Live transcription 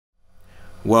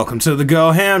Welcome to the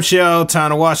Go Ham Show.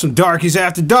 Time to watch some Darkies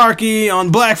After Darkie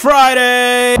on Black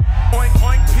Friday.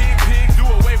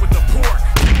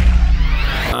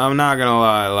 I'm not gonna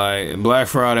lie, like, Black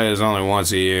Friday is only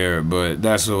once a year, but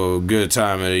that's a good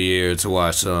time of the year to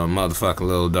watch some motherfucking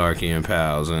Lil Darkie and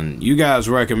pals. And you guys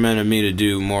recommended me to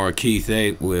do more Keith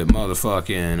APE with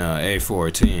motherfucking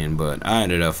A14, but I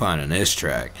ended up finding this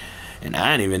track. And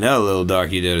I didn't even know Lil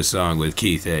Darkie did a song with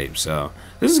Keith APE, so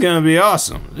this is gonna be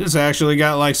awesome. This actually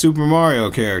got like Super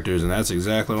Mario characters, and that's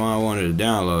exactly why I wanted to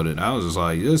download it. I was just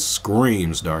like, this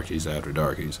screams Darkies After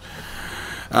Darkies.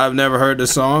 I've never heard the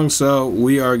song, so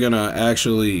we are gonna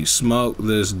actually smoke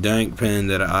this dank pen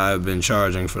that I've been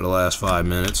charging for the last 5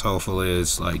 minutes. Hopefully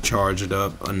it's like charged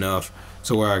up enough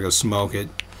to where I can smoke it.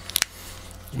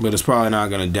 But it's probably not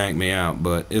gonna dank me out,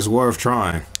 but it's worth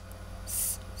trying.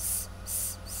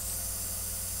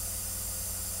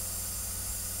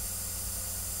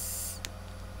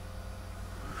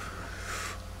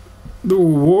 The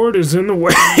reward is in the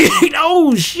way.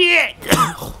 Oh shit!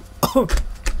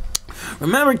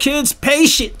 Remember, kids,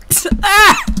 patience.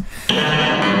 Ah!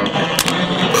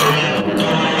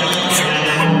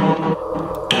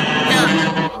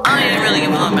 I don't even really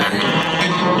give a fuck about it.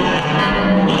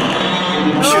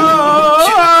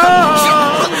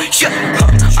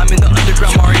 I'm in the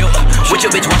underground Mario with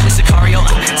your bitch watching Sicario.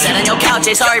 Sat on your couch,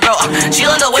 hey, sorry bro. She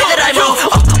loved the way that I move.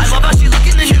 I love how she look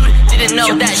in the nude. Didn't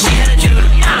know that she had a dude.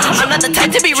 I'm not the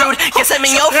type to be rude. Guess I'm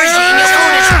in your first and your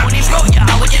spoon and she wouldn't broke. Yeah,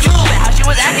 I would get moved. How she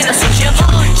was acting a sushi and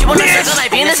fall. She wanted sex on my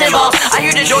penis and balls. I hear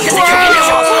the door cause they drinking their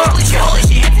balls. Holy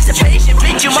shit, anticipation.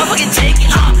 Bitch, you motherfucking take it.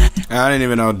 I didn't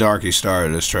even know Darkie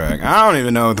started this track. I don't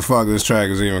even know what the fuck this track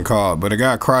is even called, but it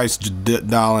got Christ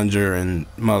Dillinger and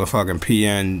motherfucking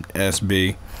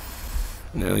PNSB.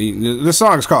 This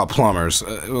song is called Plumbers.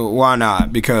 Why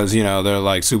not? Because, you know, they're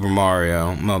like Super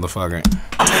Mario, motherfucker.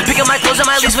 Pick up my clothes and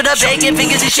my leaves with a bacon.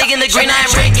 Fingers is shaking the green, I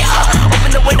am breaking.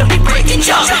 Open the window, be breaking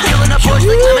jaws. Killing a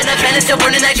Porsche, like lemon and pen, still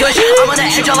burning that kush. I'm on the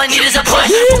edge, all I need is a push.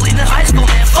 Bullied in high school,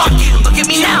 man, fuck you. Look at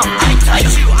me now, I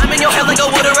touch you. I'm in your head like a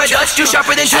wood or a Dutch. You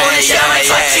sharper than tool in the shit, I might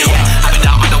touch you. I've been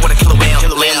down, I know what a killer whale.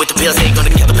 Killer whale with the pills, ain't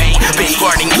gonna kill the pain. Been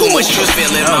squirting too much juice,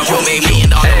 feeling my room made me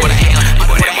and all know what I am.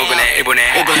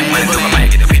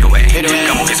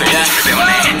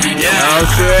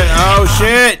 Oh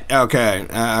shit! Okay,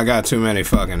 I got too many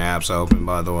fucking apps open,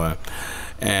 by the way,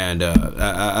 and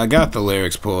I got the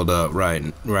lyrics pulled up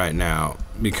right now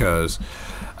because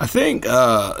I think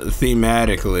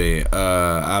thematically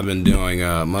I've been doing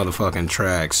motherfucking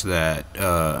tracks that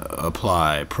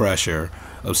apply pressure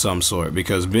of some sort,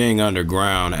 because being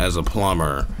underground as a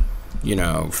plumber, you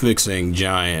know, fixing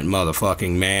giant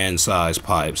motherfucking man-sized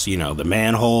pipes, you know, the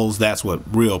manholes, that's what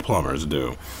real plumbers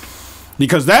do.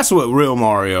 Because that's what real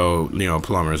Mario, you know,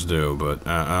 plumbers do. But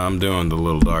I'm doing the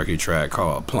Lil Darkie track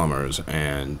called Plumbers,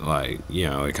 and, like, you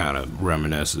know, it kind of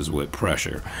reminisces with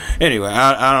pressure. Anyway,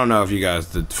 I don't know if you guys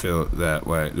did feel that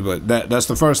way, but that's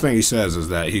the first thing he says is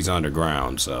that he's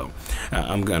underground, so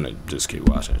I'm gonna just keep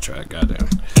watching the track, goddamn.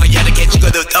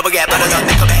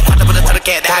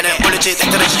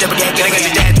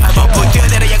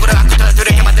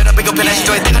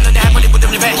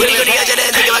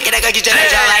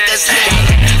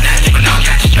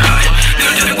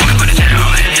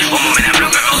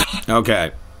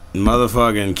 Okay,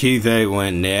 motherfucking Keith APE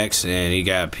went next, and he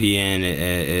got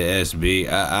PNSB.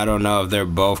 I don't know if they're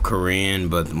both Korean,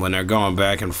 but when they're going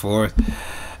back and forth,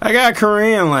 I got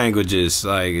Korean languages.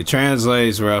 Like, it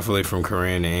translates roughly from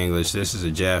Korean to English. This is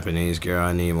a Japanese girl.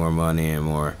 I need more money and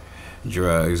more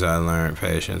drugs. I learned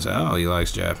patience. Oh, he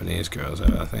likes Japanese girls.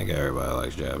 I think everybody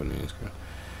likes Japanese girls.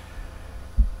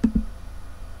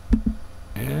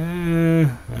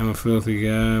 Yeah, I'm a filthy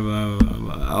guy, blah, blah,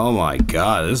 blah. Oh my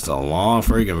god, this is a long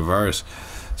freaking verse.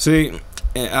 See,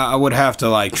 I would have to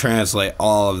like translate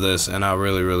all of this, and I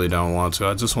really don't want to.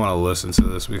 I just want to listen to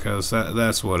this because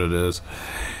that's what it is.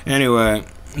 Anyway,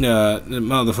 the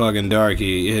motherfucking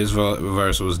Darkie, his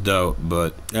verse was dope,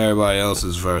 but everybody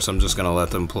else's verse, I'm just gonna let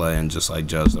them play and just like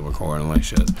judge them accordingly.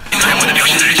 Shit.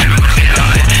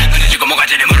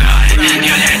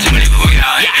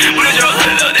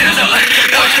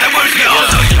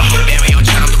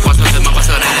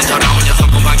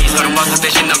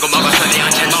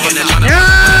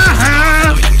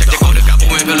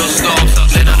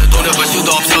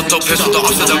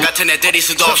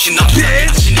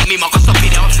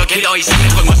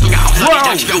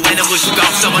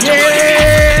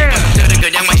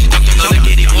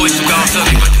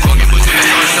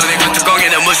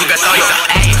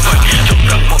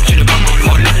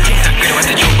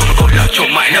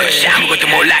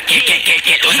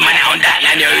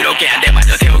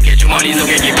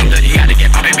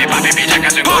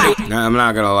 Now, I'm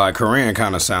not gonna lie, Korean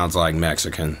kind of sounds like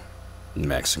Mexican.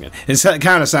 It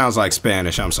kind of sounds like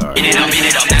Spanish, I'm sorry.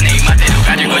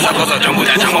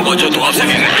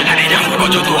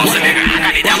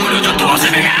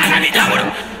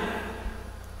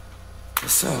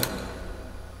 What's up?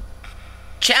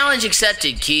 Challenge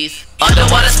accepted, Keith.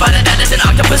 Underwater spider that is an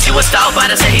octopus. You a style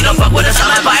fighter. Say he don't fuck with us.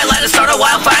 I'm a violator. Start a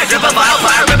wildfire. Grip a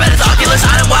wildfire. Rip at his Oculus.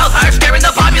 I'm wildfire. Scaring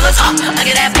the populace. I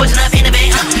get that poison up in a vein.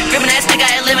 Gripping that stick.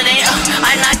 I eliminate.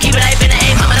 I'm not keeping. I've been an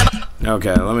aim.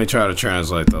 Okay, let me try to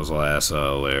translate those last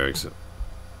lyrics.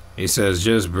 He says,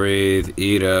 just breathe,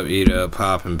 eat up,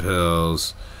 popping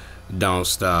pills, don't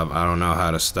stop, I don't know how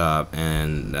to stop,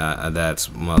 and that's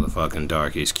motherfucking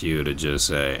Darkie's cue to just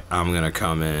say, I'm gonna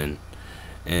come in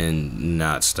and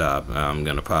not stop. I'm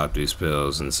gonna pop these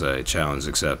pills and say, challenge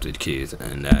accepted, Keith,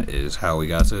 and that is how we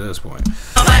got to this point.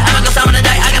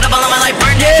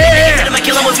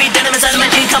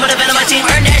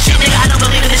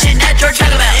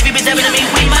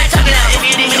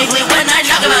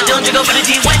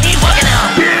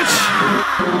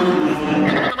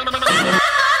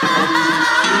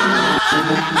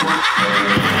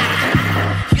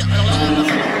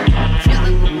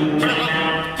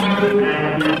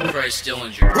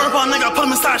 Dillinger. Run up on a nigga, I put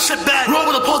him inside shit bag. Roll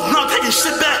with a post, now I'm taking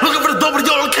shit back. Looking for the dope, but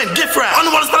y'all can't get frat.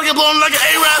 Underwater spot, get blown like an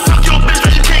A-Rap. Talk your bitch,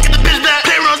 but you can't get the bitch back.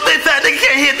 Pay runs, stay fat, nigga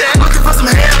can't hit that. Looking for some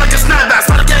hair like a snapback.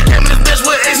 Spot again, came in this bitch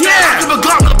with a snap. I give a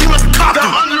Glock with a beam like a cop.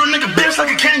 Down under a nigga, bitch like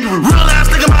a kangaroo. Real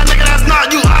ass nigga, my nigga, that's not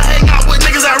you. I hang out with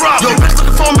niggas that rob. Yo, bitch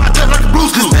looking for my death like a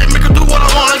Blue's Clues. They make her do what I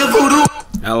want like a voodoo.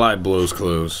 I like Blue's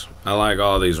Clues. I like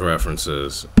all these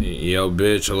references. Yo,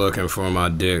 bitch looking for my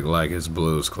dick like it's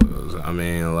Blue's Clues. I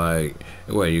mean, like,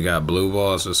 wait, you got Blue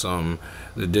Balls or something?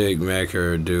 The dick make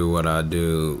her do what I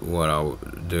do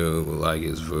like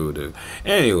it's voodoo.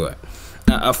 Anyway,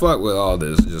 I fuck with all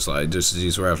this. Just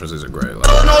these references are great. Like,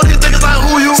 I know these niggas like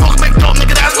who you. Smoke make dope,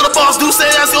 nigga, that's what a boss do. Say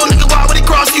that's your nigga, why would he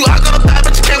cross you? I got a bad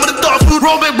bitch, you came with a dog food.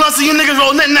 Roll big blunts, so you niggas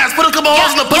roll net naps. Put a couple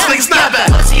holes in the pussy, nigga, snap back.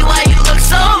 Pussy, why you look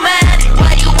so mad?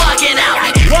 Why you walking out?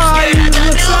 why you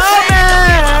look so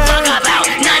mad?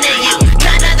 None of you,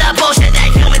 none of the bullshit that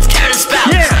humans care to spout.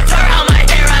 Turn out my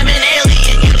hair, I'm an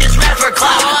alien, you just rap for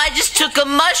clout. I just took a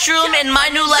mushroom and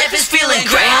my new life is feeling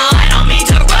great. I don't mean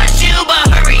to rush you, but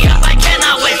hurry up, I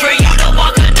cannot wait for you to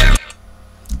walk under.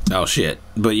 Oh shit.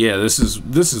 But yeah, this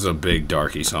is a big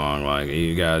Darkie song. Like,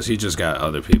 you guys, he just got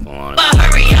other people on it. But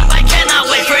hurry up, I cannot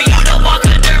wait for you to walk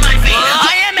under my feet.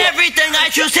 I am everything I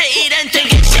choose to eat and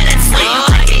think and shit and sleep.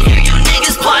 I can hear you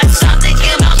niggas plot something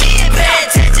about me and pay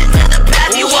attention to the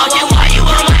path you walk and why you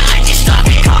on my IG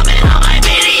stalking. Comment on my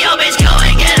video, bitch, go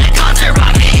and get a concert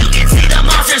rocket. You can see the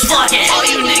monsters flocking. All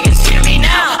you niggas hear me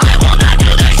now, I will not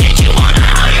do the shit you wanna.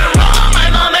 How you're wrong, my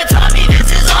mama taught me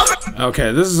this is over.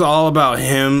 Okay, this is all about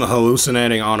him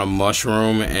hallucinating on a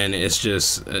mushroom, and it's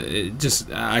just,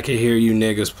 I can hear you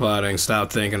niggas plotting,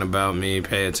 stop thinking about me,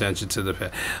 pay attention to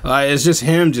the, it's just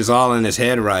him just all in his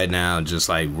head right now, just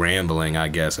like rambling, I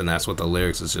guess, and that's what the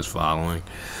lyrics is just following.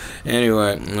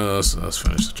 Anyway, let's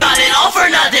finish the track. Got it all for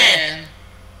nothing.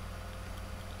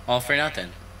 All for nothing.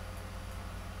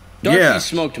 Darkie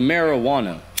smoked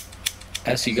marijuana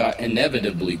as he got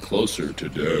inevitably closer to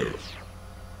death.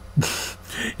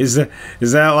 Is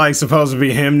that like supposed to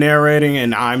be him narrating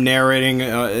and I'm narrating?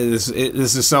 This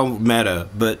is so meta,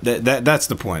 but that's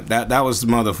the point. That was the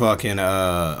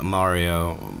motherfucking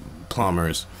Mario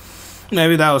Plumbers.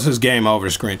 Maybe that was his game over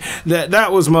screen.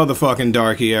 That was motherfucking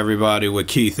Darkie, everybody, with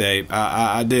Keith Ape.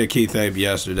 I did Keith Ape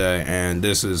yesterday, and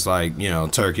this is like, you know,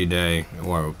 Turkey Day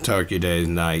or Turkey Day's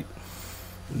night.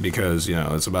 Because, you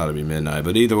know, it's about to be midnight.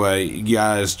 But either way, you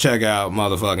guys, check out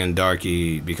motherfucking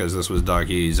Darkie, because this was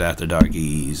Darkie's After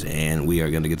Darkies, and we are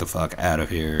going to get the fuck out of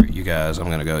here. You guys, I'm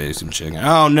going to go eat some chicken.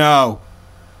 Oh, no!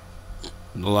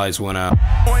 The lights went out.